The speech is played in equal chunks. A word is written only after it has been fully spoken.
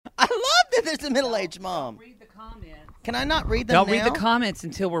There's a middle-aged mom. Read the comments. Can I not read them Don't now? read the comments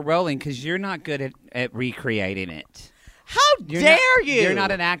until we're rolling because you're not good at recreating it. How dare you? You're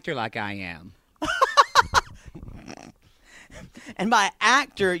not an actor like I am. And by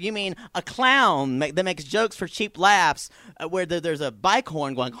actor, you mean a clown that makes jokes for cheap laughs where there's a bike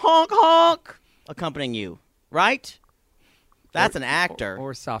horn going honk, honk, accompanying you, right? That's an actor.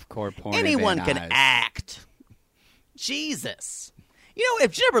 Or softcore porn. Anyone can act. Jesus. You know,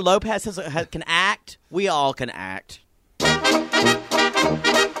 if Jennifer Lopez can act, we all can act.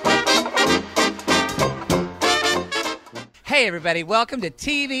 Hey, everybody. Welcome to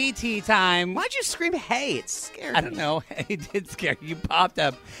TV Tea Time. Why'd you scream, hey? It scared me. I don't know. It did scare you. You popped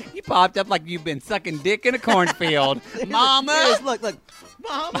up. You popped up like you've been sucking dick in a cornfield. Mama. Look.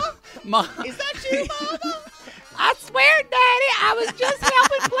 Mama? Is that you, Mama? I swear, Daddy, I was just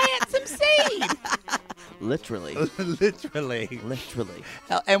helping plant some seed. Literally. Literally.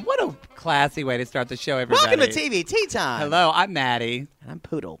 And what a classy way to start the show, everybody. Welcome to TV Tea Time. Hello, I'm Maddie. And I'm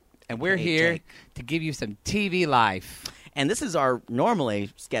Poodle. And we're here to give you some TV life. And this is our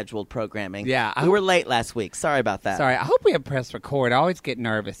normally scheduled programming. Yeah. We were late last week. Sorry about that. Sorry. I hope we have press record. I always get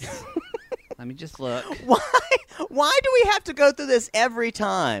nervous. Let me just look. Why do we have to go through this every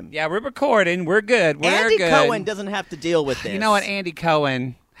time? Yeah, we're recording. We're good. Andy Cohen doesn't have to deal with this. You know what? Andy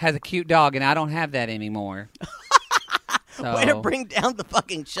Cohen has a cute dog, and I don't have that anymore. So, way to bring down the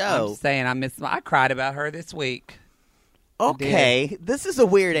fucking show. I'm saying I cried about her this week. Okay, this is a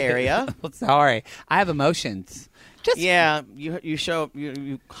weird area. Well, sorry. I have emotions. You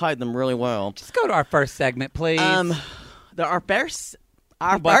hide them really well. Just go to our first segment, please. Our first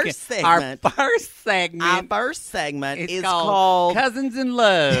segment is called Cousins in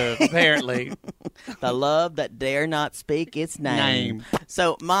Love, apparently. The love that dare not speak its name.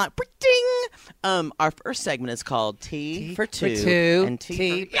 So our first segment is called T for Two and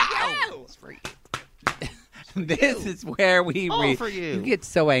T for This is where we read. For you. You get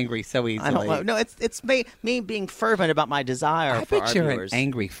so angry so easily. I don't know. No, it's me being fervent about my desire for our bet you're viewers. An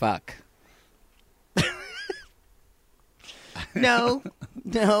angry fuck. No.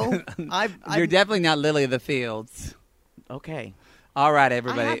 You're definitely not Lily of the Fields. Okay. All right,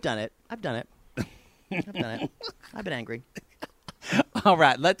 everybody. I've done it. I've done it. I've been angry. All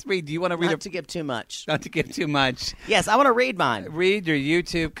right, let's read. Do you want to read? Not to give too much. Not to give too much. Yes, I want to read mine. Read your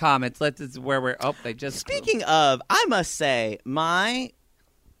YouTube comments. This is where we're. Oh, they just. Speaking of, I must say, I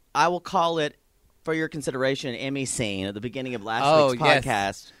will call it for your consideration, Emmy scene at the beginning of last week's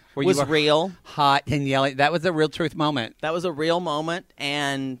podcast was real, hot and yelling. That was a real truth moment. That was a real moment,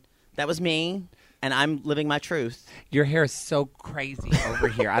 and that was me. And I'm living my truth. Your hair is so crazy over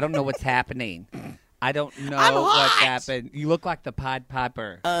here. I don't know what's happening. I don't know what's happened. You look like the Pied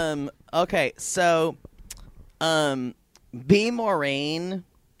Piper. Okay, so, B. Maureen,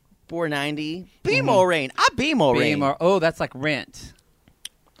 490. B. Maureen. B. Maureen. Oh, that's like Rent.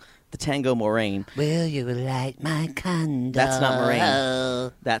 The Tango Maureen. Will you light my candle? That's not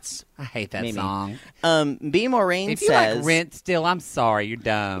Maureen. That's I hate that Mimi. song. B. Maureen if you says, like Rent still, I'm sorry, you're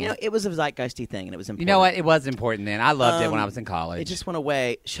dumb. You know, it was a zeitgeisty thing, and it was important. You know what? It was important then. I loved it when I was in college. It just went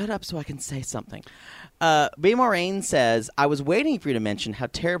away. Shut up so I can say something. B. Maureen says, I was waiting for you to mention how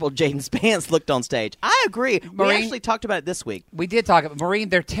terrible Jaden Spence looked on stage. I agree. We actually talked about it this week. We did talk about Maureen.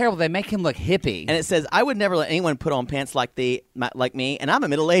 They're terrible. They make him look hippie. And it says, I would never let anyone put on pants like me, and I'm a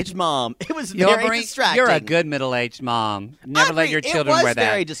middle-aged mom. It was very Maureen, distracting. You're a good middle-aged mom. Never let your children wear that. It was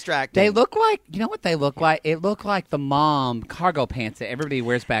very distracting. They look like, you know what they look like? It looked like the mom cargo pants that everybody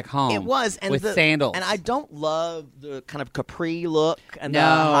wears back home. It was. And with sandals. And I don't love the kind of capri look and no, the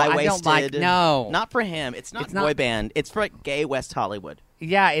high-waisted. I don't like, no. Not for him. It's not boy band. It's for like gay West Hollywood.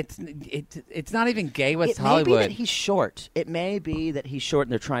 Yeah, it's not even gay West Hollywood. It may be that he's short. It may be that he's short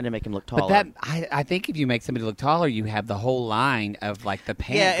and they're trying to make him look taller. But I think if you make somebody look taller, you have the whole line of like the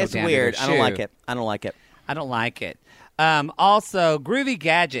pants. Yeah, it's weird. I don't like it. I don't like it. Also, Groovy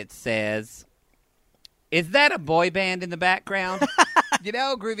Gadget says, is that a boy band in the background? You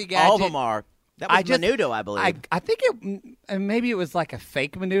know, Groovy Gadget. All of them are. That was Menudo, I believe. I think maybe it was like a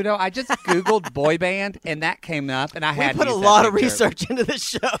fake Menudo. I just Googled boy band, and that came up, and I put a lot of research into this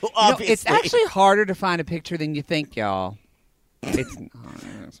show, obviously. It's actually harder to find a picture than you think, y'all.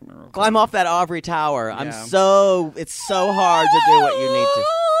 Climb off that Ivory Tower. Yeah. It's so hard to do what you need to.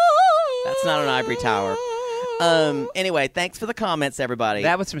 That's not an ivory tower. Anyway, thanks for the comments, everybody.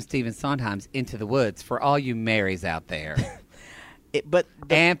 That was from Stephen Sondheim's Into the Woods for all you Marys out there.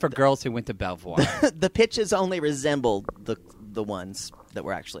 And for girls who went to Belvoir. The pitches only resembled the ones that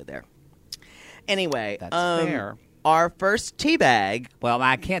were actually there. Anyway, that's fair. Our first tea bag. Well,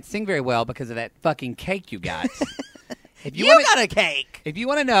 I can't sing very well because of that fucking cake you got. If You wanna- got a cake. If you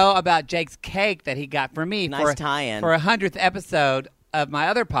want to know about Jake's cake that he got for me Nice tie-in. for 100th episode of my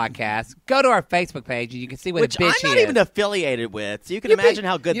other podcast, go to our Facebook page and you can see what Which a bitch I'm not he even is. affiliated with, so you can You've imagine been-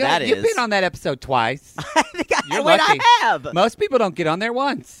 how good you know, that is. You've been on that episode twice. I think You're wait, lucky. I have. Most people don't get on there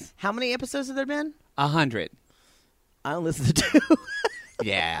once. How many episodes have there been? 100. I don't listen to two.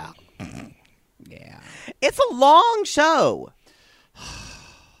 Yeah. Yeah. It's a long show.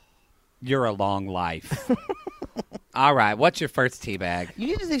 You're a long life. All right. What's your first tea bag? You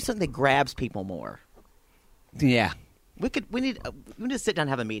need to do something that grabs people more. Yeah. We need to sit down and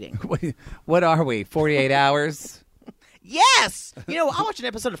have a meeting. What are we? 48 hours? Yes. You know, I watch an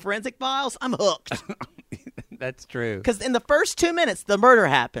episode of Forensic Files. I'm hooked That's true. because in the first 2 minutes, the murder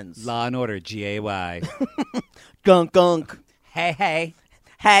happens. Law and Order, GAY. Gunk gunk. Hey, hey.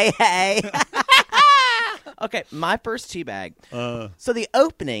 Hey hey. Okay, my first tea bag. So the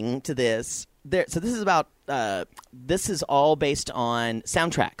opening to this, so this is about. This is all based on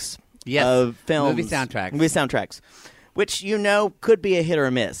soundtracks. Yes. Of films, Movie soundtracks. movie soundtracks, which you know could be a hit or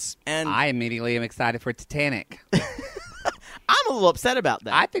a miss. And I immediately am excited for Titanic. I'm a little upset about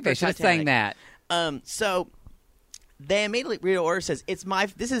that. I think they for should have sang Titanic. that. So they immediately Rita Ora says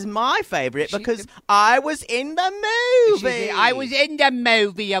this is my favorite She- because I was in the She movie. said, I was in the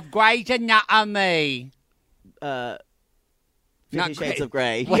movie of Grey's Anatomy. 50 Shades of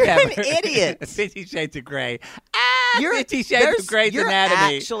Grey. Whatever. You're an idiot. 50 Shades of Grey. You're 50 Shades of Grey's you're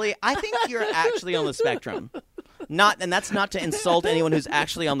Anatomy. Actually, I think you're actually on the spectrum. And that's not to insult anyone who's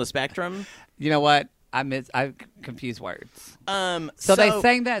actually on the spectrum. You know what? I confuse words. So they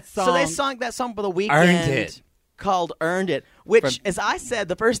sang that song. So they sang that song for the weekend. Earned It. Called "Earned It," which, From- as I said,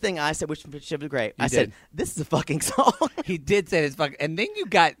 the first thing I said, which was great. I did. said, "This is a fucking song." He did say this fucking, and then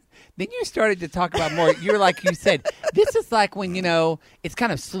you started to talk about more. You're like, you said, this is like when, it's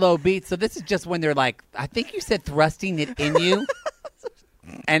kind of slow beat. So this is just when they're like, I think you said thrusting it in you.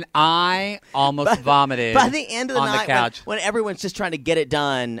 And I almost vomited By the end of the on night, the couch. when everyone's just trying to get it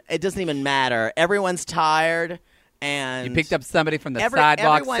done, it doesn't even matter. Everyone's tired, and You picked up somebody from the sidewalk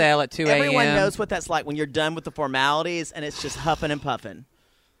everyone- sale at 2 a.m. Everyone knows what that's like when you're done with the formalities, and it's just huffing and puffing.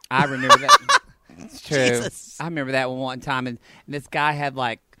 I remember that. It's true. Jesus. I remember that one time, and this guy had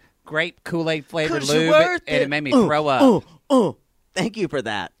like grape Kool-Aid flavored 'Cause you're lube, worth and it made me throw up. Thank you for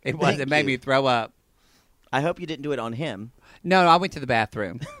that. It was. Thank It made you. me throw up. I hope you didn't do it on him. No, I went to the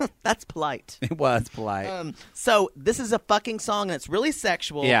bathroom. That's polite. It was polite. So this is a fucking song, and it's really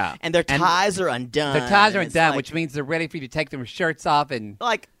sexual. Yeah. and their And ties are undone. Their ties are and it's undone, like- which means they're ready for you to take their shirts off and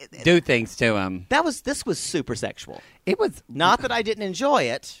like do things to them. this was super sexual. It was Not that I didn't enjoy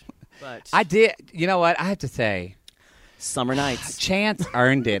it, but I did. You know what? I have to say, Summer Nights. Chance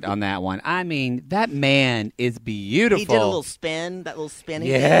earned it on that one. I mean, that man is beautiful. He did a little spin. That little spin. He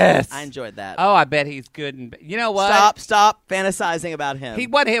Yes. did. I enjoyed that. Oh, I bet he's good. And you know what? Stop fantasizing about him. He's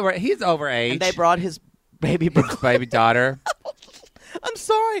overage. and they brought his baby Brooklyn. baby daughter. I'm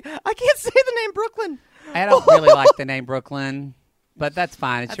sorry, I can't say the name Brooklyn. I don't really like the name Brooklyn, but that's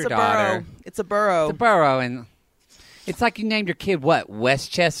fine. It's That's your a daughter. borough. It's a borough. It's a borough, and it's like you named your kid what?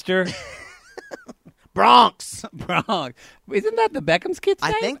 Westchester, Bronx. Bronx. Isn't that the Beckham's kid's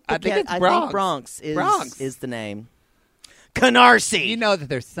name? I think it's I Bronx. think Bronx is Bronx. is the name. Canarsie. You know that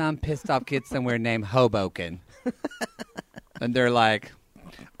there's some pissed off kid somewhere named Hoboken, and they're like,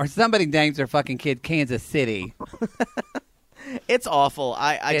 or somebody names their fucking kid Kansas City. It's awful.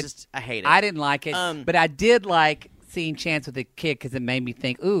 I hate it. I didn't like it, but I did like seeing Chance with the kid because it made me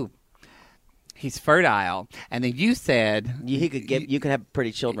think, ooh, he's fertile. And then you said, you could have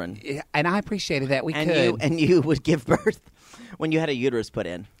pretty children, and I appreciated that we and could. you would give birth when you had a uterus put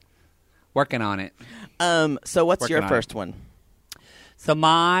in. Working on it. So what's Working your on first one? So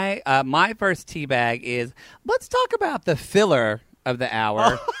my first tea bag is, let's talk about the filler of the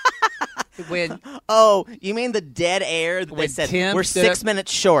hour. When Oh, you mean the dead air that they When said Tim we're stood 6 up-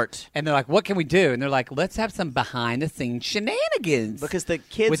 minutes short and they're like, what can we do? And they're like, let's have some behind the scenes shenanigans. because the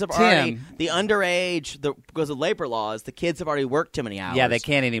kids With have already Tim. the underage because of labor laws. The kids have already worked too many hours. Yeah, they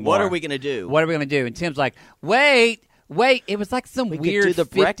can't anymore. What are we gonna do? What are we going to do? And Tim's like, wait. It was like some we weird could do the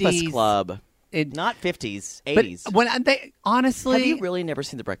 50s, Breakfast Club, It, not 50s, but 80s. when they honestly, Have you really never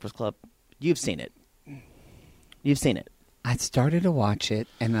seen the Breakfast Club? You've seen it. You've seen it. I started to watch it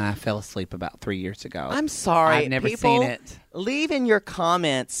and then I fell asleep about 3 years ago. I'm sorry. I've never People, seen it. Leave in your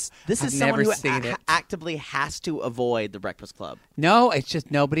comments. This is I've someone never who seen it. actively has to avoid the Breakfast Club No, it's just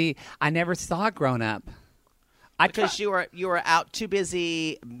nobody. I never saw it growing up. because you were out too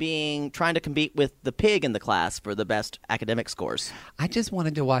busy trying to compete with the pig in the class for the best academic scores. I just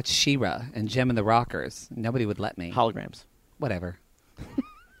wanted to watch She-Ra and Jem and the Rockers. Nobody would let me. Holograms. Whatever.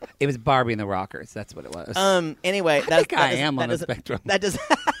 It was Barbie and the Rockers. That's what it was. Anyway, I think I am on the spectrum. That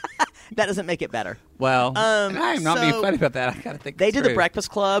doesn't make it better. Well, and I am not being funny about that. I gotta think they it did through. the Breakfast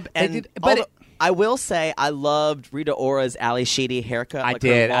Club, and I will say I loved Rita Ora's Ali Sheedy haircut. I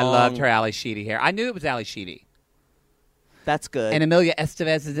did. I loved her Ali Sheedy hair. I knew it was Ali Sheedy. That's good. And Amelia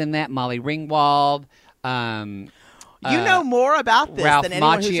Estevez is in that. Molly Ringwald. You know more about this Ralph than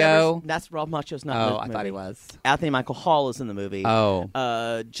anyone who's Macchio. ever... That's Ralph Macchio's not in Oh, the I movie. thought he was. Anthony Michael Hall is in the movie. Oh.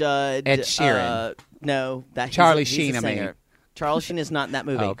 Judd. Ed Sheeran. No. Charlie he's Sheen, a I mean. singer. Charlie Sheen is not in that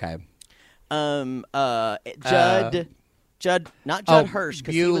movie. Oh, okay. Judd, not Judd Hirsch,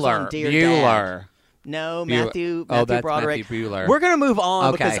 because he was on Dear Bueller. Dad. No, Matthew Matthew Broderick. Matthew Bueller. We're going to move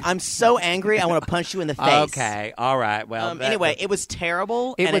on Okay. because I'm so angry I want to punch you in the face. Okay, all right. Well, anyway, it was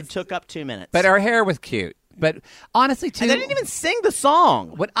terrible, and it took up 2 minutes. But her hair was cute. But honestly, too, and they didn't even sing the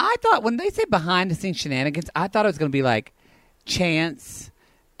song. What I thought when they say behind-the-scenes shenanigans, I thought it was going to be like Chance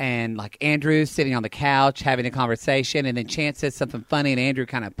and like Andrew sitting on the couch having a conversation, and then Chance says something funny, and Andrew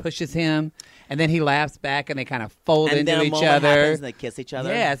kind of pushes him, and then he laughs back, and they kind of fold and into then a each moment other. happens and they kiss each other.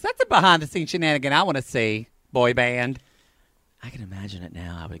 Yes, that's a behind-the-scenes shenanigan I want to see. Boy band. I can imagine it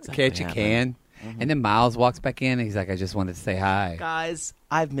now. How it exactly Can't you happened. can? And then Miles walks back in, and he's like, I just wanted to say hi. Guys,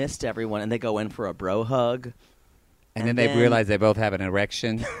 I've missed everyone, and they go in for a bro hug. And then they realize they both have an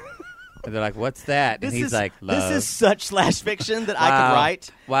erection. And they're like, what's that? And he's like, love. This is such slash fiction that I could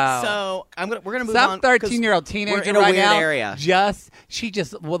write. Wow. So we're gonna move on. Some 13-year-old teenager we're in a right weird now area. She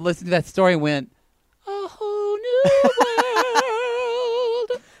just listened to that story and went, a whole new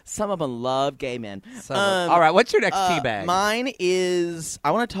world. Some of them love gay men. All right, what's your next teabag? Mine is,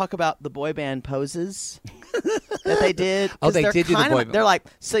 I want to talk about the boy band poses that they did. Oh, they did do the boy band. They're like,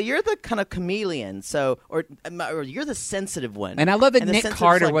 so you're the kind of chameleon, or you're the sensitive one. And I love that the Nick sensitive's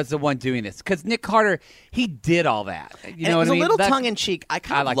Carter like, was the one doing this. Because Nick Carter, he did all that. You know it was what I mean? a little tongue-in-cheek. I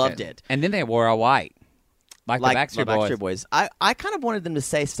kind of loved it. And then they wore all white. Like the Backstreet Boys. I kind of wanted them to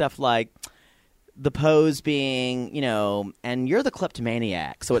say stuff like, the pose being, and you're the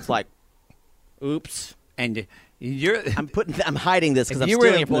kleptomaniac. So it's like, oops. And you're... I'm hiding this because I'm you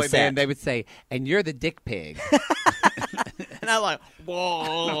stealing were in it a from the boy set. band, they would say, and you're the dick pig. And I'm like,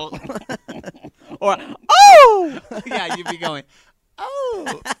 whoa. Or, oh! Yeah, you'd be going,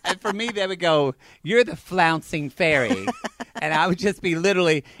 oh. And for me, they would go, you're the flouncing fairy. And I would just be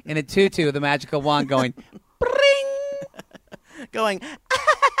literally in a tutu with a magical wand going, bring. Going,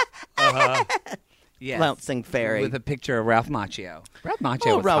 Yes. flouncing fairy. With a picture of Ralph Macchio. Ralph Macchio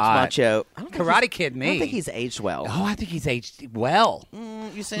Oh, was Ralph hot. Macchio. Karate Kid me. I don't think he's aged well. Oh, I think he's aged well.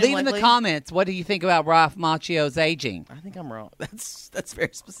 You seen him Leave in the lately? comments, what do you think about Ralph Macchio's aging? I think I'm wrong. That's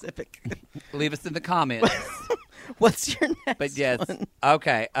very specific. Leave us in the comments. What's your next But yes, one?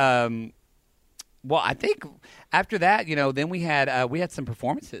 okay. Well, I think after that, then we had some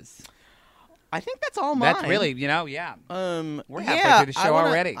performances. I think that's all mine. That's really, yeah. We're halfway yeah, through the show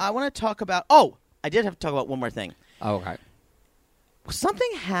already. I want to talk about... Oh, I did have to talk about one more thing. Oh, okay. Something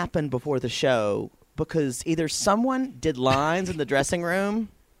happened before the show because either someone did lines in the dressing room,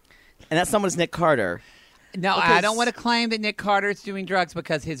 and that someone's Nick Carter. No, I don't want to claim that Nick Carter is doing drugs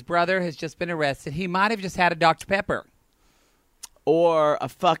because his brother has just been arrested. He might have just had a Dr. Pepper. Or a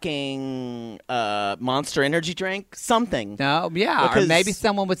fucking Monster Energy drink. Something. No, yeah. Because- Or maybe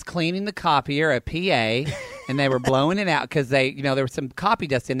someone was cleaning the copier, a PA, and they were blowing it out because there was some copy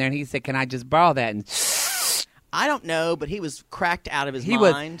dust in there, and he said, can I just borrow that? And I don't know, but he was cracked out of his he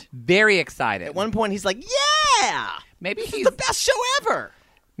mind. was very excited. At one point, he's like, yeah! Maybe This he's is the best show ever!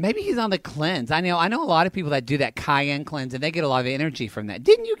 Maybe he's on the cleanse. I know a lot of people that do that cayenne cleanse, and they get a lot of energy from that.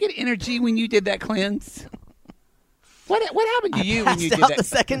 Didn't you get energy when you did that cleanse? What happened to you when you did Passed out that? the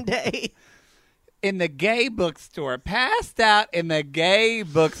second day. In the gay bookstore. Passed out in the gay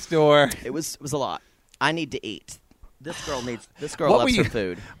bookstore. It was a lot. I need to eat. This girl What loves were her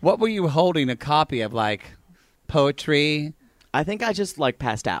food. What were you holding a copy of, like poetry? I think I just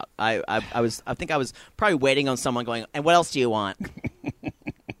passed out. I think I was probably waiting on someone going, and what else do you want?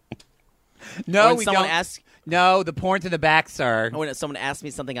 No, when we someone don't. asks, No, the porn to the back, sir. or when someone asks me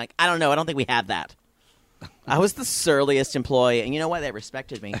something like, I don't know, I don't think we have that. I was the surliest employee, and you know what? They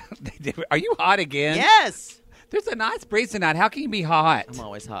respected me. Are you hot again? Yes! There's a nice breeze tonight. How can you be hot? I'm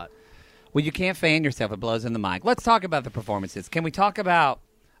always hot. Well, you can't fan yourself. It blows in the mic. Let's talk about the performances. Can we talk about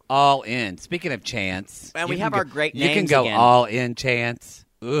All In? Speaking of Chance. And we you have can our go- great You can names go again. All In, Chance.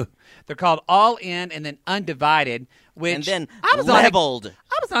 Ugh. They're called All In and then Undivided, which And then I was leveled.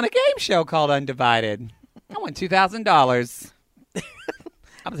 I was on a game show called Undivided. I won $2,000.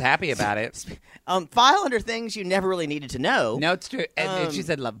 I was happy about it. File under things you never really needed to know. No, it's true. And she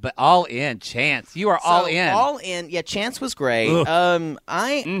said, "Love," but all in. Chance, you are all in. All in. Yeah, Chance was great. Ugh.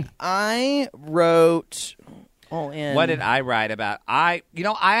 I wrote all in. What did I write about? I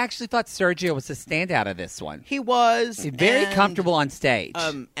actually thought Sergio was the standout of this one. He was Very comfortable on stage.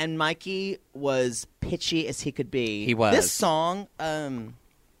 And Mikey was pitchy as he could be. He was. This song,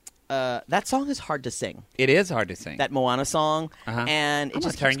 that song is hard to sing. It is hard to sing. That Moana song, Uh-huh. and it I'm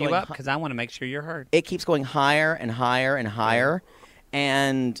just gonna keeps turn you going up because I want to make sure you're heard. It keeps going higher and higher and higher,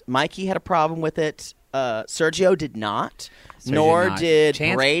 and Mikey had a problem with it. Sergio did not, nor not. did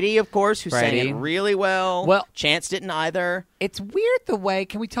Chance- Brady, of course, who sang Brady. it really well. Well- Chance didn't either, It's weird the way.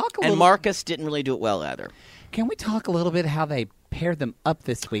 Can we talk a and little? Marcus didn't really do it well either. Can we talk a little bit how they paired them up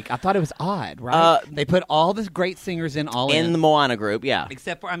this week? I thought it was odd, right? They put all the great singers in In the Moana group, yeah.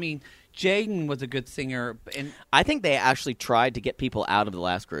 except for Jaden was a good singer, and I think they actually tried to get people out of the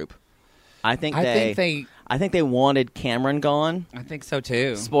last group. I think I think they wanted Cameron gone. I think so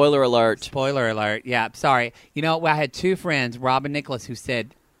too. Spoiler alert. Spoiler alert. Yeah, sorry. I had two friends, Rob and Nicholas, who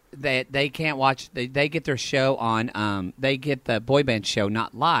said that they can't watch. They get their show on. They get the boy band show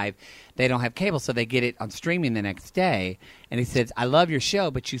not live. They don't have cable, so they get it on streaming the next day. And he says, "I love your show,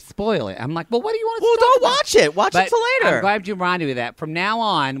 but you spoil it." I'm like, "Well, what do you want to?" Well, talk don't about? watch it. Watch it But till later. I'm glad you reminded me of that. From now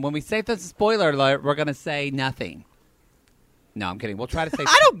on, when we say this is a spoiler alert, we're going to say nothing. No, I'm kidding. We'll try to say.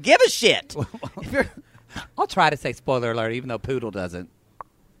 I don't give a shit. If you're, I'll try to say spoiler alert, even though Poodle doesn't.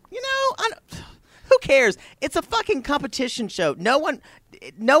 who cares? It's a fucking competition show. No one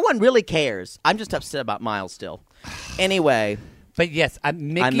really cares. I'm just upset about Miles still. Anyway, But yes,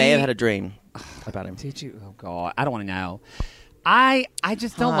 Mickey. I may have had a dream about him. Did you? Oh God, I don't want to know. I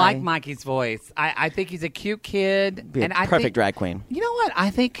just don't Hi. like Mikey's voice. I think he's a cute kid, Be a and I perfect think, drag queen. You know what? I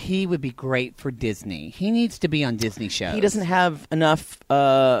think he would be great for Disney. He needs to be on Disney shows. He doesn't have enough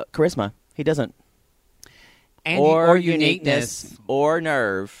charisma. He doesn't. and or uniqueness. or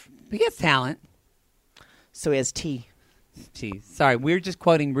nerve. He has talent. So he has T. Geez, sorry, we're just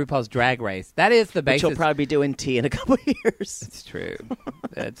quoting RuPaul's Drag Race. That is the Which basis. he'll probably be doing T in a couple of years. It's true.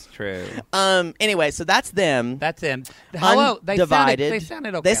 That's true. Anyway, so that's them. That's him. Hello, Undivided. They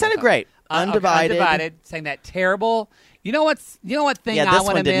sounded okay. They sounded I thought. great. Undivided. Undivided. Saying that terrible. You know what thing Yeah, I this want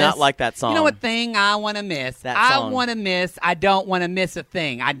to one did miss? not like that song. You know what thing I want to miss? That I song. want to miss. I don't want to miss a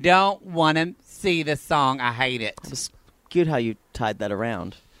thing. I don't want to see this song. I hate it. It's cute how you tied that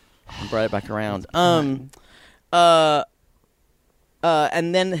around and brought it back around. And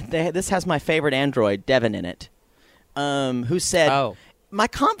then this has my favorite android, Devin, in it, who said, Oh. my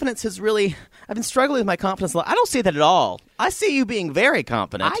confidence has really... I've been struggling with my confidence a lot. I don't see that at all. I see you being very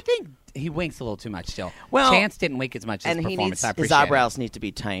confident. I think he winks a little too much still. Well, Chance didn't wink as much as and he performance. needs, I his appreciate eyebrows need to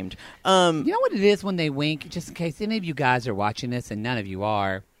be tamed. You know what it is when they wink? Just in case any of you guys are watching this, and none of you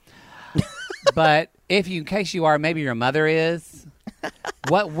are. But in case you are, maybe your mother is.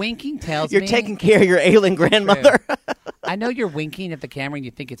 What winking tells You're me... taking care of your ailing grandmother. I know you're winking at the camera and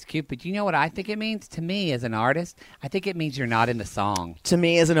you think it's cute, but you know what I think it means? To me, as an artist, I think it means you're not in the song. To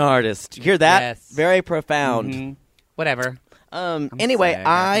me as an artist. You hear that? Yes. Very profound. Mhm. Whatever. Anyway, sorry,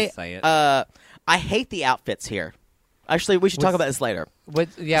 I gotta say it. I hate the outfits here. Actually, we should talk about this later.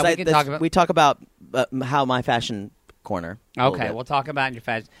 Yeah, we can talk about... We talk about how my fashion corner. a little Okay, bit. we'll talk about your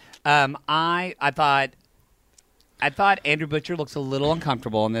fashion. I thought Andrew Butcher looks a little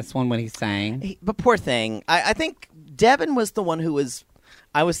uncomfortable in this one when he sang. But poor thing. I think Devin was the one who was.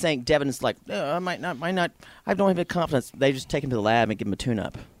 I was saying Devin is like, I might not. I don't have the confidence. They just take him to the lab and give him a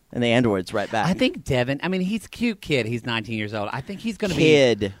tune-up, and the androids right back. I think Devin. I mean, he's a cute kid. He's 19 years old. I think he's going to be.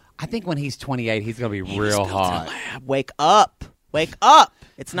 Kid. I think when he's 28, he's going to be He was real built in a hot. lab. Wake up. Wake up.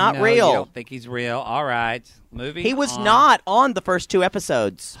 It's not No, real. You don't think he's real? All right, moving. He was on. not on the first 2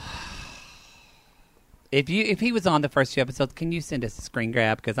 episodes. If he was on the first 2 episodes, can you send us a screen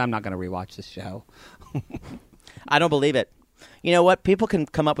grab? Because I'm not going to rewatch the show. I don't believe it. You know what? People can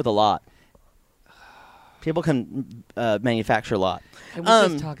come up with a lot. People can manufacture a lot. Can we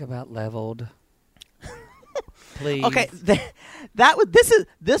just talk about Leveled? Please. Okay,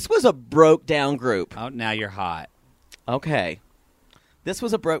 this was a broke down group. Oh, now you're hot. Okay, this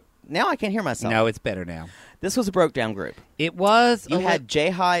was a broke. Now I can't hear myself. No, it's better now. This was a broke down group. It was. You had J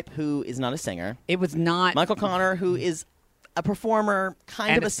Hype, who is not a singer. It was not. Michael Connor, who is a performer,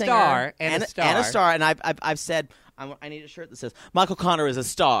 kind And of a a singer, star, and a star. and a star. And I've said I need a shirt that says Michael Connor is a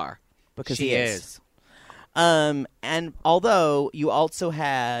star because She he is. And although you also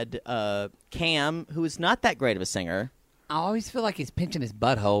had Cam, who is not that great of a singer, I always feel like he's pinching his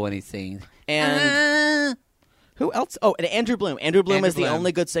butthole when he sings. and Who else? Oh, and Andrew Bloom. Andrew Bloom Andrew is the Bloom.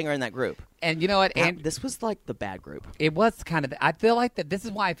 only good singer in that group. And you know what? And this was like the bad group. It was kind of. I feel like that. This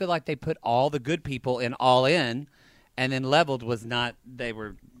is why I feel like they put all the good people in All In, and then Leveled was not. They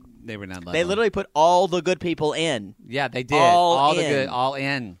were not Leveled. They literally put all the good people in. Yeah, they did. All the in. good. All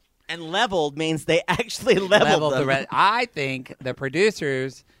in. And leveled means they actually leveled them. the rest. I think the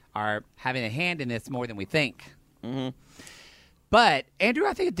producers are having a hand in this more than we think. Mm-hmm. But Andrew,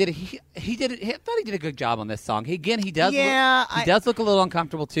 I think he did it. I thought he did a good job on this song. He does. Yeah, he does look a little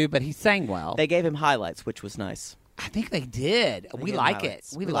uncomfortable too, but he sang well. They gave him highlights, which was nice. I think they did. They We gave him like it.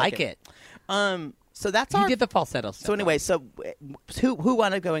 highlights. We like it. So that's He our. did the falsetto stuff. So anyway, who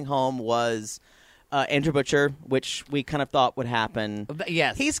wound up going home was Andrew Butcher, which we kind of thought would happen.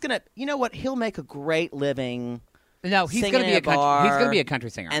 Yes. He's gonna. You know what? He'll make a great living. No, he's singing going to be in a country. bar He's going to be a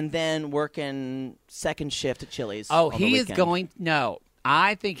country singer. and then working second shift at Chili's. Oh, on the he is weekend. going. No,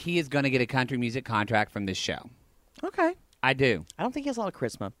 I think he is going to get a country music contract from this show. Okay. I do. I don't think he has a lot of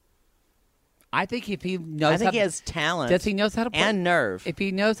charisma. I think if he knows, I think how he has talent. Does he knows how to play and nerve? If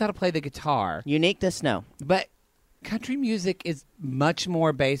he knows how to play the guitar, Uniqueness, no. but country music is much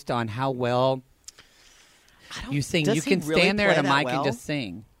more based on how well you sing. does You he can really stand there play at a that mic well? and just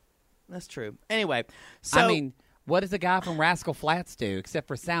sing. That's true. Anyway, so I mean, what does the guy from Rascal Flatts do except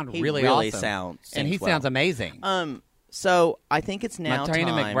for sound he really really awesome? sings and he well. sounds amazing. So I think it's now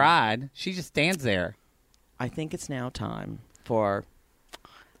Martina time. McBride, she just stands there. I think it's now time for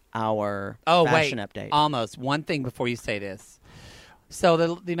our Oh, fashion wait. update. Almost. One thing before you say this. So,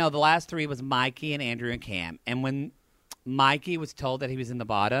 the last three was Mikey and Andrew and Cam. And when Mikey was told that he was in the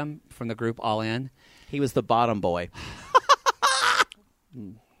bottom from the group All In, He was the bottom boy.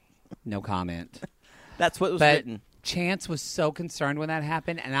 no comment. That's what was But written. Chance was so concerned when that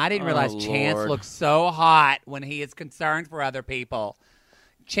happened. And I didn't Oh, realize Chance Lord. looks so hot when he is concerned for other people.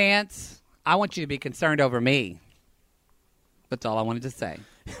 Chance, I want you to be concerned over me. That's all I wanted to say.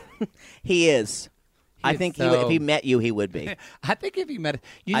 He is. I is think so- if he met you, he would be. I think if you met,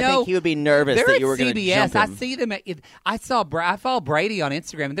 I think he would be nervous they're that at you were going to CBS. jump I him. see them. I follow Brady on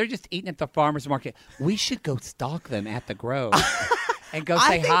Instagram, and they're just eating at the farmers market. We should go stalk them at the Grove and go say I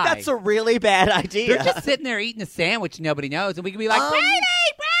think hi. that's a really bad idea. They're just sitting there eating a sandwich nobody knows, and we can be like, Brady,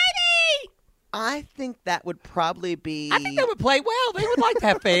 Brady. I think that would probably be. I think they would play well. They would like to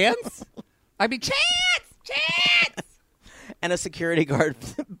have fans. I'd be Chance. And a security guard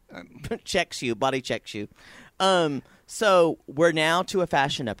checks you, body checks you. So we're now to a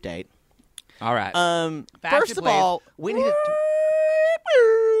fashion update. All right. First of please. all, we need to.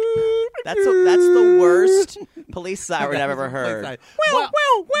 That's the worst police siren I've ever heard. What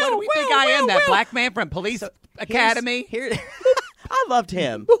do we think I am? That black man from Police Academy? Here, I loved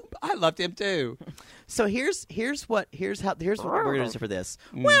him. I loved him too. So here's what we're gonna do for this.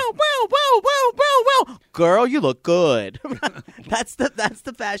 Well, girl, you look good. that's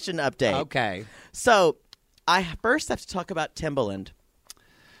the fashion update. Okay. So I first have to talk about Timbaland,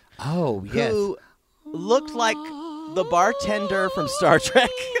 Oh, yes. who looked like the bartender from Star Trek.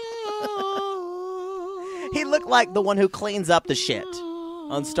 He looked like the one who cleans up the shit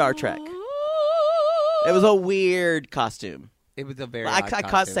on Star Trek. It was a weird costume. It was a very I odd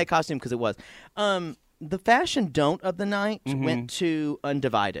costume. say costume because it was. The fashion don't of the night went to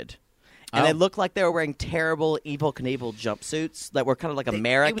Undivided. And Oh. they looked like they were wearing terrible Evel Knievel jumpsuits that were kind of like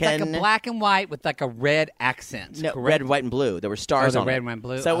American. It was like a black and white with like a red accent. No, correct? red, white, and blue. There were stars the on red, it. white, and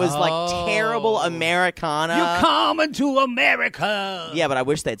blue. So it was like Oh. terrible Americana. You're coming to America. Yeah, but I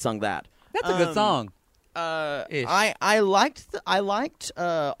wish they'd sung that. That's a good song. Ish. I liked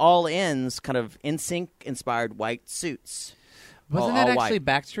All In's kind of NSYNC inspired white suits. Wasn't all that white. actually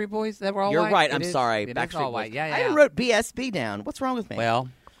Backstreet Boys that were all You're white? right. It I'm is- sorry. It is Backstreet all Boys. white. Yeah. I wrote BSB down. What's wrong with me?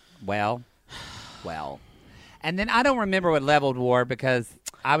 Well. And then I don't remember what Leveled wore because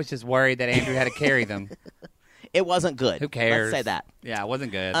I was just worried that Andrew had to carry them. It wasn't good. Who cares? Let's say that. Yeah, it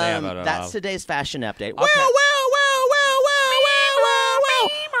wasn't good. They have it That's all. today's fashion update. Okay. Well.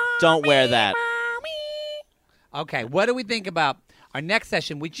 Don't wear that. Okay, what do we think about our next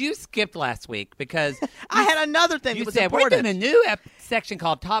session, which you skipped last week because I had another thing you that was said important. we're doing a new section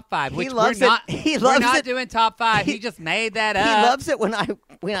called Top 5, which loves we're not. it. He we're loves not it. doing Top 5. He just made that up. He loves it when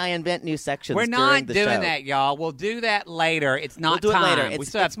I invent new sections. We're during not the doing show. that, y'all. We'll do that later. It's not We'll do time. it later. We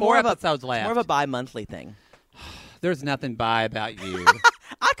still have 4 episodes left. It's more of a bi-monthly thing. There's nothing by about you.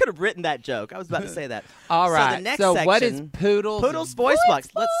 I could have written that joke. I was about to say that. All So right. the next So section, what is Poodle's Poodle's voice box?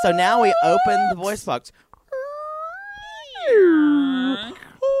 So now we open the voice box.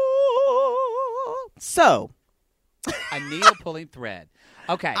 So A needle pulling thread.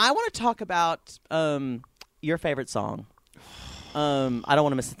 Okay. I want to talk about your favorite song. I don't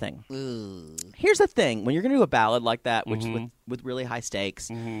want to miss a thing. Here's the thing: when you're going to do a ballad like that, which with really high stakes,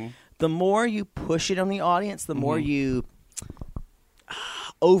 the more you push it on the audience, the more you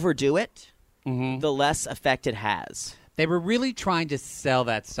overdo it, the less effect it has. They were really trying to sell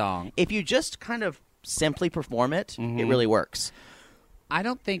that song. If you just kind of simply perform it, it really works. I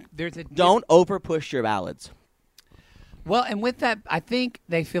don't think there's a... Don't over-push your ballads. Well, and with that, I think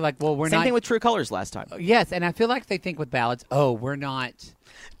they feel like, well, we're not... Same thing with True Colors last time. Yes, and I feel like they think with ballads, oh, we're not...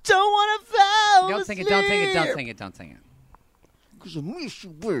 Don't want to fall Don't sing it, don't sing it, don't sing it, don't sing it. Because I miss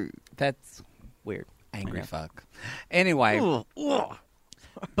your word. That's Weird. angry fuck. Anyway,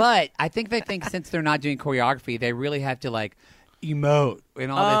 but I think they think since they're not doing choreography, they really have to, like, emote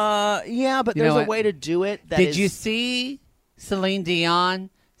and all this. Yeah, but You there's know a what? way to do it that Did you see Celine Dion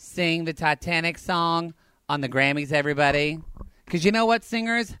sing the Titanic song on the Grammys, everybody? Because you know what,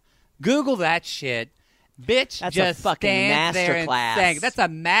 singers? Google that shit. Bitch That's just a fucking stands there and masterclass. sang. That's a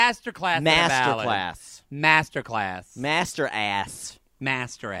masterclass. in a ballad. Masterclass. Masterclass. Master ass.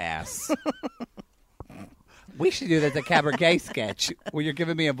 Master ass. We should do that as a cabaret sketch where you're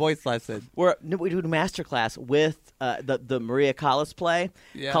giving me a voice lesson. We do a masterclass with the Maria Callas play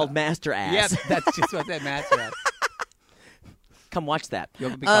called Master Ass. Yep, that's just what I said, Master ass. Come watch that.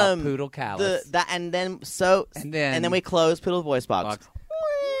 You'll be called Poodle Callas. And then we close Poodle Voice Box.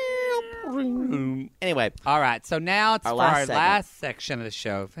 Anyway, All right, so now it's Our for last our segment. last section of the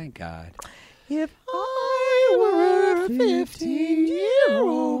show. Thank God. if I were a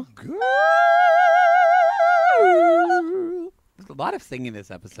 15-year-old girl. There's a lot of singing this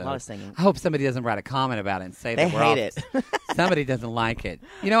episode. A lot of singing. I hope somebody doesn't write a comment about it and say They that we're off. hate it. Somebody doesn't like it.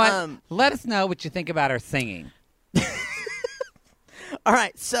 You know what? Let us know what you think about our singing. All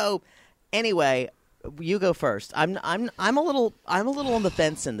right. So, anyway, you go first. I'm a little on the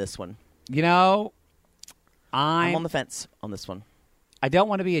fence in this one. You know, I'm on the fence on this one. I don't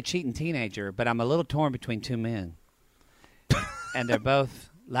want to be a cheating teenager, but I'm a little torn between two men. And they're both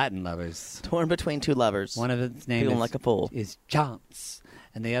Latin lovers. Torn between two lovers. One of them's name Feeling like a fool. is Chance,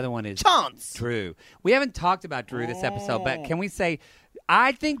 and the other one is Chance. Drew. We haven't talked about Drew this episode, but can we say,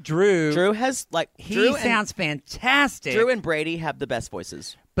 I think Drew has he sounds fantastic. Drew and Brady have the best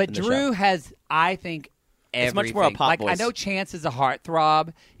voices. But in the Drew show. has, I think, everything. It's much more a pop like, voice. I know Chance is a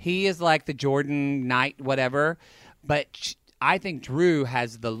heartthrob. He is like the Jordan Knight, whatever. But I think Drew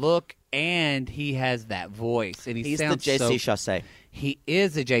has the look and he has that voice. And He's the sounds J.C. Chasez. He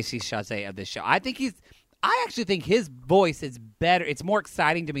is the J.C. Chasez of this show. I actually think his voice is better. It's more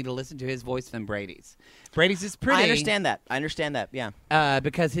exciting to me to listen to his voice than Brady's. Brady's is pretty. I understand that. Yeah.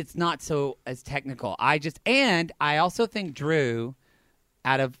 Because it's not so as technical. And I also think Drew,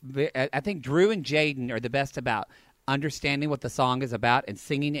 I think Drew and Jaden are the best about understanding what the song is about and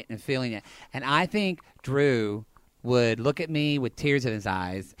singing it and feeling it. And I think Drew would look at me with tears in his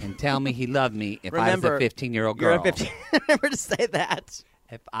eyes and tell me he loved me if I was a 15-year-old girl. You're a 15. Remember to say that.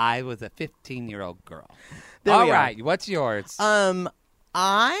 If I was a 15-year-old girl. There All we are. right, what's yours? I'm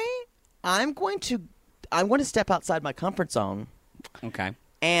going to step outside my comfort zone, Okay.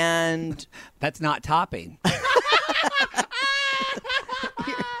 and That's not topping. you're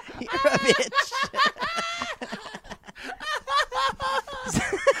a bitch.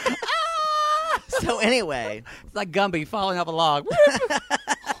 So anyway, It's like Gumby falling off a log.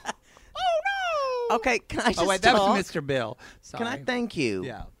 okay, can I just Oh, wait, that talk? was Mr. Bill. Sorry. Can I thank you?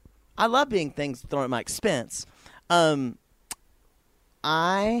 Yeah. I love being things thrown at my expense. I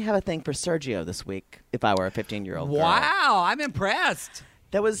have a thing for Sergio this week. If I were a 15-year-old girl. Wow, I'm impressed.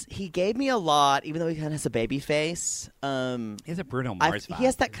 He gave me a lot, even though he kind of has a baby face. He has a Bruno Mars vibe. He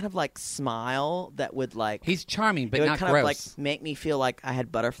has that kind of like smile that would like He's charming, but it would not kind gross. of like make me feel like I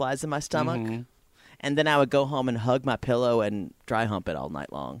had butterflies in my stomach. Mhm. And then I would go home and hug my pillow and dry hump it all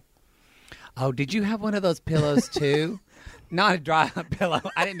night long. Oh, did you have one of those pillows too? Not a dry hump pillow.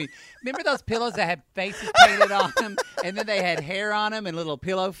 I didn't mean. Remember those pillows that had faces painted on them, and then they had hair on them and little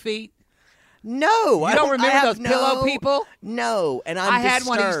pillow feet? No, You don't remember those pillow people? No, and I had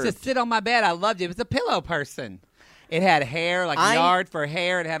one that used to sit on my bed. I loved it. It was a pillow person. It had hair, like yard for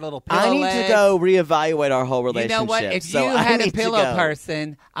hair. It had little pillow I need legs. to go reevaluate our whole You relationship. know what? If so you I had a need to pillow go.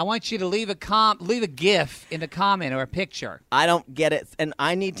 person, I want you to leave a GIF in the comment or a picture. I don't get it, and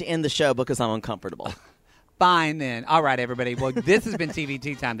I need to end the show because I'm uncomfortable. Fine then. All right, everybody. Well, this has been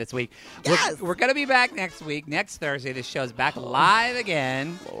TVT time this week. Yes! We're going to be back next week. Next Thursday, this show's back live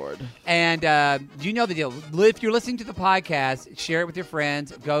again. Lord. And you know the deal. If you're listening to the podcast, share it with your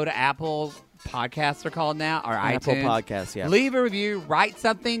friends. Go to Apple Podcasts, they're called now, or Apple iTunes. Podcasts, yeah. Leave a review. Write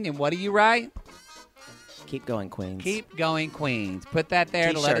something. And what do you write? Keep going, Queens. Keep going, Queens. Put that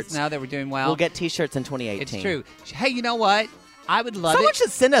there to let us T-shirts. know that we're doing well. We'll get T-shirts in 2018. It's true. Hey, you know what? I would love Someone it.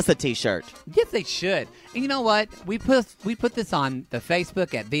 should send us a T-shirt. Yes, they should. And you know what? We put this on the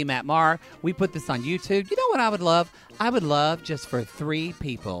Facebook at the Matt Maher. We put this on YouTube. You know what I would love? I would love just for 3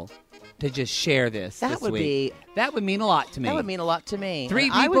 people to just share this. That this would week. That would mean a lot to me. That would mean a lot to me. 3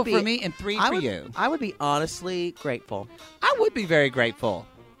 And I people would be- for me and 3 for you. I would be honestly grateful. I would be very grateful.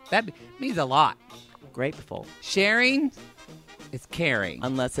 That means a lot. Grateful. Sharing is caring.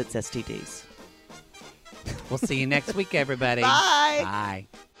 Unless it's STDs. We'll see you next week, everybody. Bye. Bye.